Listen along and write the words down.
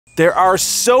There are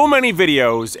so many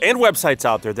videos and websites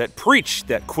out there that preach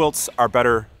that quilts are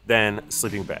better than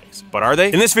sleeping bags. But are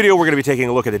they? In this video, we're gonna be taking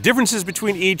a look at the differences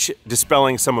between each,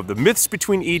 dispelling some of the myths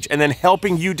between each, and then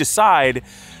helping you decide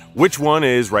which one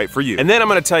is right for you. And then I'm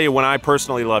gonna tell you when I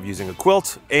personally love using a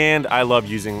quilt and I love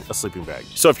using a sleeping bag.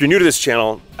 So if you're new to this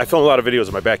channel, I film a lot of videos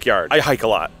in my backyard. I hike a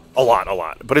lot.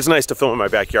 But it's nice to film in my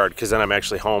backyard because then I'm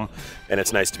actually home and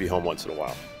it's nice to be home once in a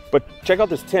while. But check out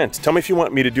this tent. Tell me if you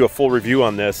want me to do a full review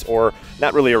on this, or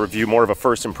not really a review, more of a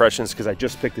first impressions, because I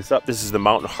just picked this up. This is the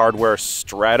Mountain Hardwear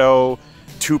Strato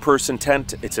 2-person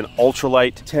tent. It's an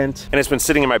ultralight tent, and it's been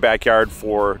sitting in my backyard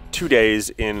for 2 days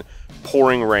in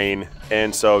pouring rain,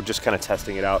 and so just kind of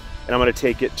testing it out. And I'm gonna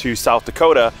take it to South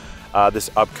Dakota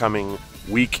this upcoming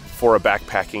week for a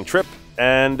backpacking trip,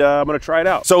 and I'm gonna try it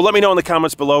out. So let me know in the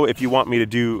comments below if you want me to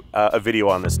do a video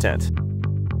on this tent.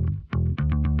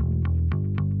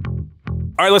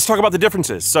 All right, let's talk about the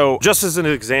differences. So just as an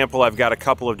example, I've got a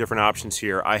couple of different options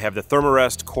here. I have the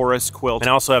Thermarest Chorus quilt, and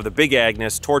I also have the Big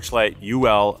Agnes Torchlight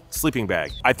UL sleeping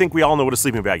bag. I think we all know what a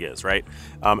sleeping bag is, right?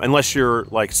 Unless you're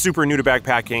like super new to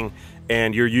backpacking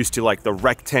and you're used to like the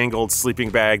rectangled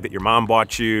sleeping bag that your mom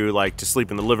bought you, like to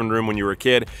sleep in the living room when you were a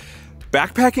kid.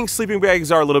 Backpacking sleeping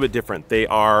bags are a little bit different. They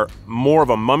are more of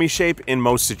a mummy shape in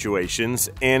most situations,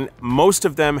 and most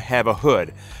of them have a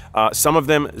hood. Some of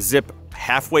them zip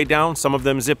halfway down, some of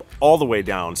them zip all the way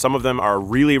down. Some of them are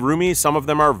really roomy, some of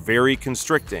them are very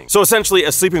constricting. So essentially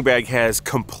a sleeping bag has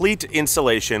complete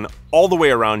insulation all the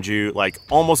way around you, like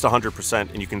almost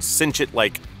 100%, and you can cinch it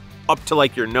like up to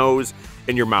like your nose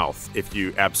and your mouth if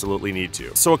you absolutely need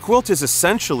to. So a quilt is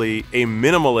essentially a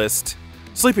minimalist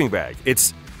sleeping bag.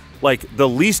 It's like the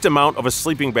least amount of a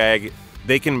sleeping bag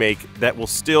they can make that will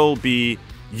still be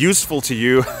useful to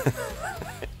you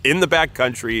in the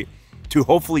backcountry to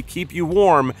hopefully keep you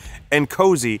warm and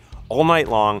cozy all night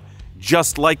long,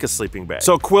 just like a sleeping bag.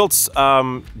 So quilts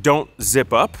don't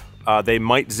zip up. They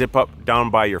might zip up down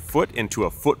by your foot into a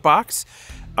foot box.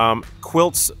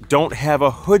 Quilts don't have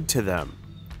a hood to them.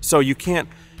 So you can't,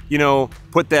 you know,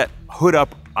 put that hood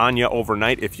up on you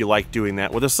overnight if you like doing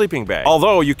that with a sleeping bag.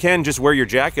 Although you can just wear your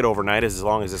jacket overnight as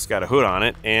long as it's got a hood on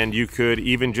it, and you could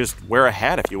even just wear a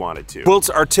hat if you wanted to. Quilts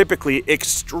are typically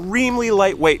extremely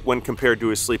lightweight when compared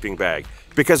to a sleeping bag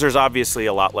because there's obviously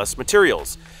a lot less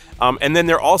materials. And then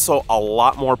they're also a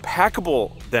lot more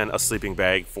packable than a sleeping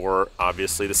bag for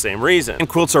obviously the same reason. And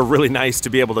quilts are really nice to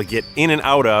be able to get in and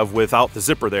out of without the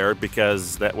zipper there,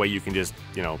 because that way you can just,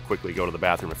 you know, quickly go to the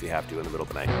bathroom if you have to in the middle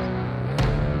of the night.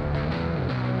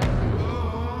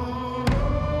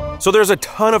 So there's a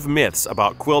ton of myths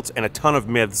about quilts and a ton of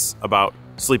myths about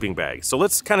sleeping bags. So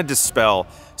let's kind of dispel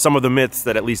some of the myths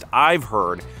that at least I've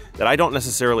heard that I don't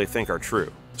necessarily think are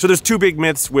true. So there's two big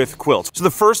myths with quilts. So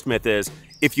the first myth is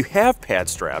if you have pad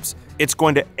straps, it's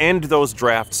going to end those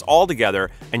drafts altogether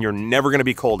and you're never going to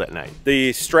be cold at night.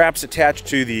 The straps attach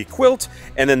to the quilt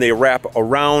and then they wrap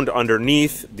around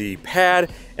underneath the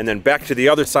pad and then back to the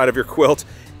other side of your quilt,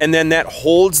 and then that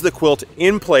holds the quilt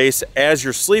in place as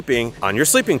you're sleeping on your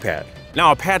sleeping pad.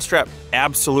 Now a pad strap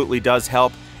absolutely does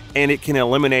help, and it can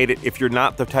eliminate it if you're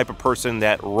not the type of person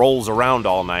that rolls around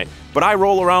all night. But I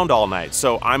roll around all night,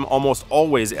 so I'm almost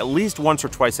always, at least once or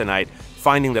twice a night,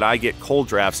 finding that I get cold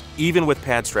drafts even with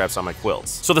pad straps on my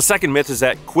quilts. So the second myth is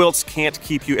that quilts can't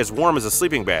keep you as warm as a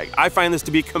sleeping bag. I find this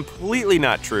to be completely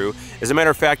not true. As a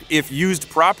matter of fact, if used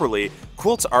properly,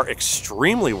 quilts are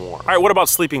extremely warm. All right, what about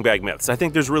sleeping bag myths? I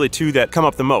think there's really two that come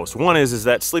up the most. One is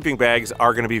that sleeping bags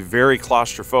are gonna be very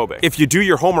claustrophobic. If you do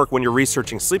your homework when you're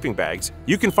researching sleeping bags,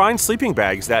 you can find sleeping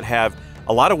bags that have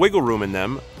a lot of wiggle room in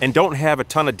them and don't have a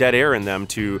ton of dead air in them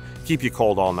to keep you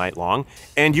cold all night long,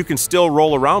 and you can still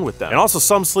roll around with them. And also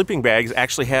some sleeping bags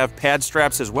actually have pad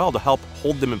straps as well to help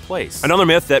hold them in place. Another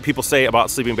myth that people say about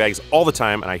sleeping bags all the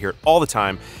time, and I hear it all the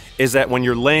time, is that when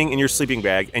you're laying in your sleeping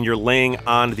bag and you're laying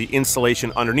on the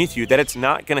insulation underneath you, that it's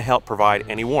not gonna help provide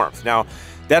any warmth. Now,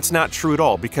 that's not true at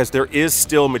all, because there is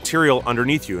still material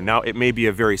underneath you. Now, it may be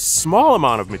a very small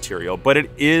amount of material, but it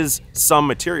is some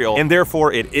material, and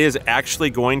therefore it is actually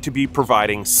going to be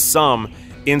providing some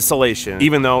insulation,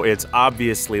 even though it's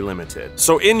obviously limited.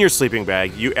 So in your sleeping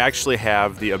bag, you actually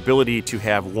have the ability to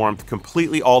have warmth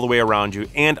completely all the way around you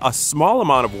and a small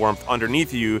amount of warmth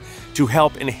underneath you to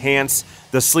help enhance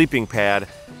the sleeping pad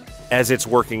as it's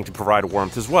working to provide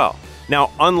warmth as well. Now,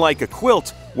 unlike a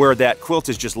quilt, where that quilt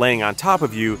is just laying on top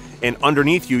of you, and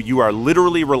underneath you, you are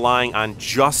literally relying on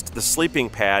just the sleeping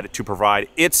pad to provide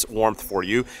its warmth for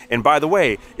you. And by the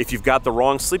way, if you've got the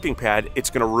wrong sleeping pad, it's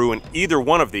gonna ruin either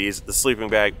one of these, the sleeping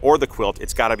bag or the quilt.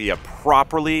 It's gotta be a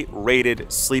properly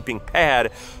rated sleeping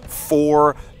pad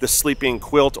for the sleeping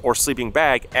quilt or sleeping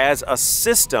bag as a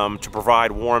system to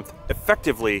provide warmth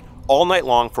effectively all night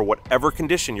long for whatever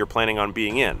condition you're planning on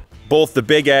being in. Both the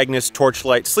Big Agnes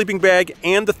Torchlight sleeping bag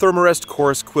and the Thermarest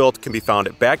Chorus quilt can be found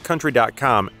at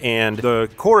backcountry.com, and the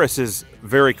Chorus is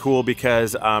very cool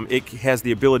because it has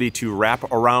the ability to wrap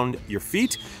around your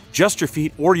feet, just your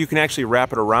feet, or you can actually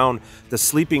wrap it around the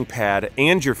sleeping pad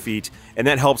and your feet, and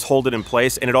that helps hold it in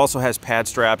place. And it also has pad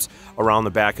straps around the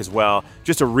back as well.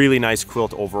 Just a really nice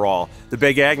quilt overall. The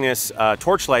Big Agnes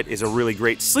Torchlight is a really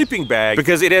great sleeping bag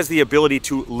because it has the ability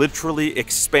to literally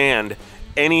expand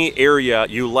any area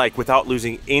you like without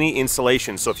losing any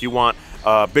insulation. So if you want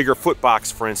a bigger foot box,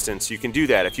 for instance, you can do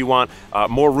that. If you want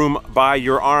more room by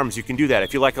your arms, you can do that.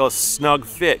 If you like a snug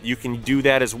fit, you can do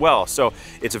that as well. So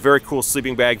it's a very cool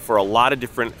sleeping bag for a lot of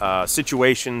different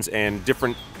situations and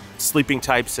different sleeping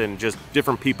types and just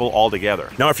different people altogether.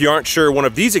 Now, if you aren't sure one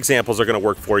of these examples are going to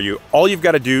work for you, all you've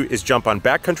got to do is jump on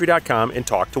backcountry.com and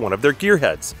talk to one of their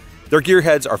gearheads. Their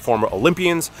gearheads are former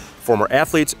Olympians, former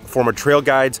athletes, former trail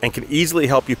guides, and can easily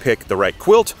help you pick the right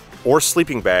quilt or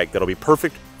sleeping bag that'll be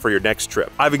perfect for your next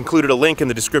trip. I've included a link in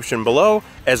the description below,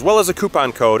 as well as a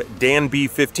coupon code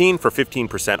DANB15 for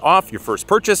 15% off your first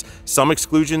purchase. Some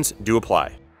exclusions do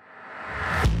apply.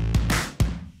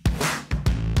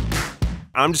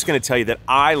 I'm just gonna tell you that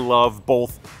I love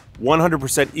both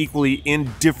 100% equally in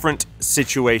different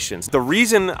situations. The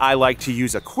reason I like to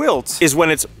use a quilt is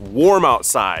when it's warm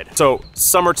outside. So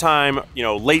summertime, you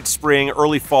know, late spring,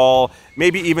 early fall,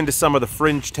 maybe even to some of the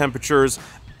fringe temperatures,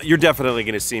 you're definitely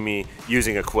gonna see me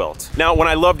using a quilt. Now, when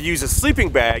I love to use a sleeping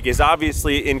bag is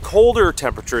obviously in colder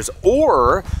temperatures,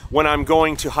 or when I'm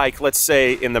going to hike, let's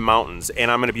say in the mountains, and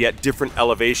I'm gonna be at different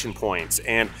elevation points,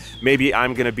 and maybe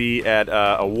I'm gonna be at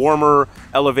a warmer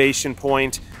elevation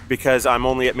point because I'm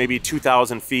only at maybe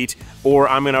 2,000 feet, or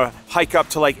I'm gonna hike up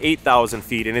to like 8,000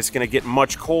 feet and it's gonna get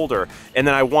much colder. And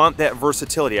then I want that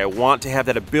versatility. I want to have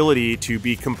that ability to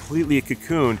be completely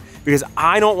cocooned because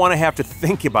I don't wanna have to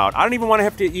think about, I don't even wanna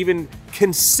have to even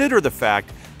consider the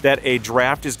fact that a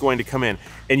draft is going to come in.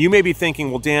 And you may be thinking,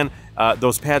 well, Dan,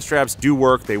 those pad straps do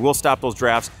work, they will stop those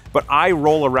drafts, but I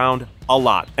roll around a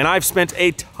lot. And I've spent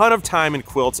a ton of time in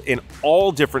quilts in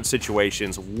all different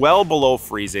situations, well below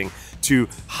freezing to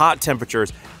hot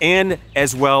temperatures, and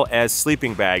as well as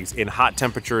sleeping bags in hot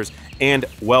temperatures and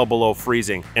well below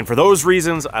freezing. And for those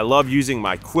reasons, I love using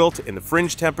my quilt in the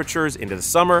fringe temperatures into the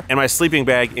summer and my sleeping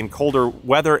bag in colder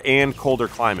weather and colder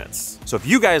climates. So if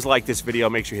you guys like this video,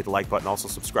 make sure you hit the like button, also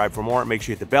subscribe for more. Make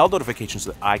sure you hit the bell notification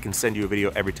so that I can send you a video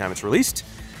every time it's released.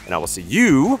 And I will see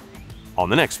you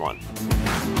on the next one.